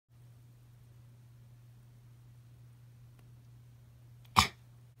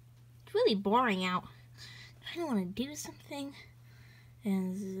It's really boring out. I don't want to do something.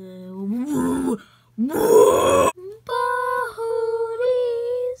 And Bahooties.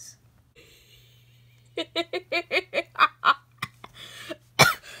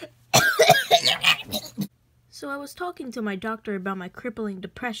 So I was talking to my doctor about my crippling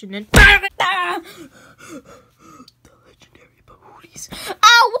depression and the legendary Bahooties.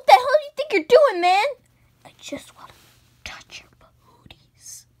 Ow! What the hell do you think you're doing, man? I just want to touch your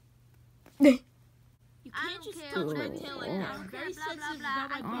Bahooties. You can't just touch my tail like that. I'm very sensitive about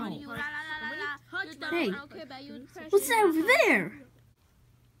my body parts. Hey, what's that over there?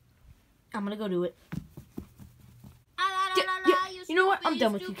 I'm gonna go do it. You know what? I'm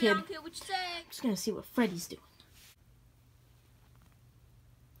done with you, kid. I'm just gonna see what Freddy's doing.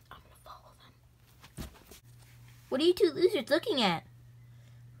 I'm gonna follow them. What are you two losers looking at?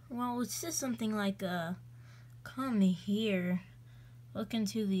 Well, it says something like, come here. Look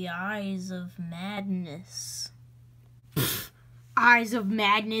into the eyes of madness. Eyes of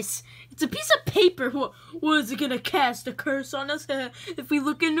madness. It's a piece of paper. What is it gonna cast a curse on us if we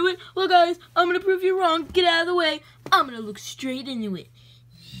look into it? Well, guys, I'm gonna prove you wrong. Get out of the way. I'm gonna look straight into it.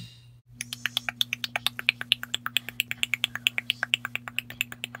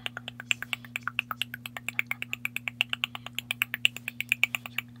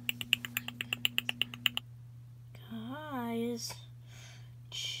 Guys,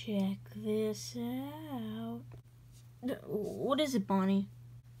 check this out. What is it, Bonnie?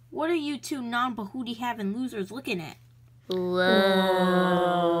 What are you two non-Bahooty having losers looking at? Whoa.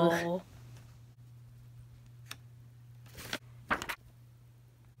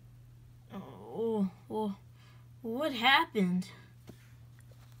 Oh, what happened?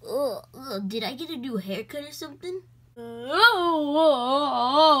 Did I get a new haircut or something? Whoa,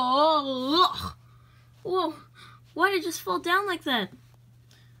 why did I just fall down like that?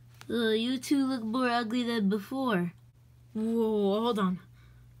 You two look more ugly than before. Whoa, hold on.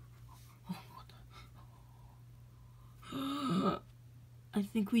 I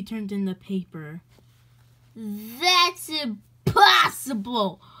think we turned in the paper. That's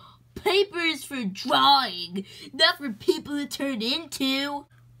impossible! Paper is for drawing, not for people to turn into.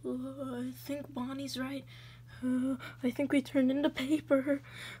 I think Bonnie's right. I think we turned into paper.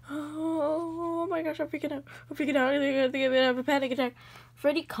 Oh my gosh, I'm freaking out. I think I'm gonna have a panic attack.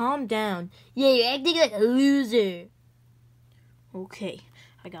 Freddy, calm down. Yeah, you're acting like a loser. Okay,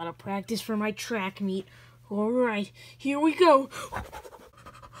 I gotta practice for my track meet. Alright, here we go.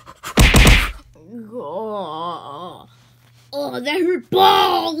 Oh, that hurt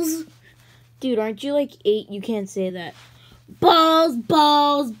balls! Dude, aren't you like 8? You can't say that. Balls,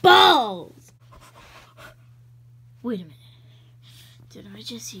 balls, balls! Wait a minute. Did I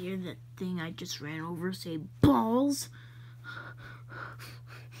just hear that thing I just ran over say balls?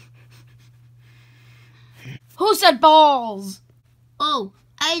 Who said balls? Oh,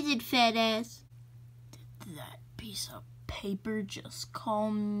 I did, fat ass. Did that piece of paper just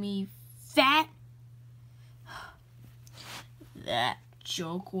call me fat? That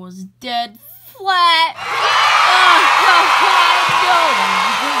joke was dead flat.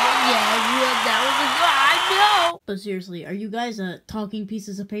 That was a But seriously, are you guys talking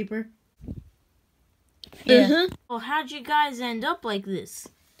pieces of paper? Yeah. Well, how'd you guys end up like this?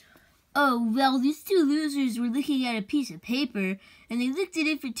 Oh, well, these two losers were looking at a piece of paper, and they looked at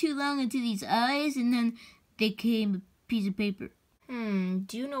it for too long into these eyes, and then they came a piece of paper.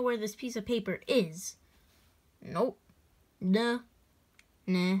 Do you know where this piece of paper is? Nope. Duh.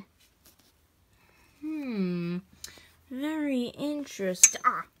 Nah. Very interesting.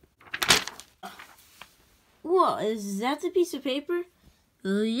 What, is that the piece of paper?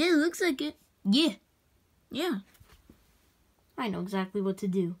 Yeah, looks like it. Yeah. I know exactly what to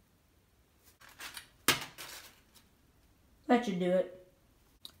do. That should do it.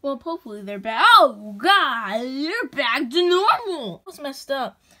 Well, hopefully they're back. Oh, God, they're back to normal. That was messed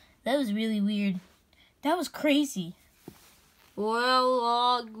up. That was really weird. That was crazy.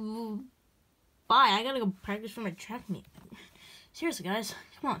 Well, bye. I gotta go practice for my track meet. Seriously, guys.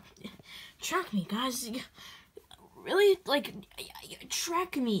 Come on. Track meet, guys. Really? Like,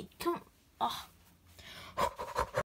 track meet. Come on.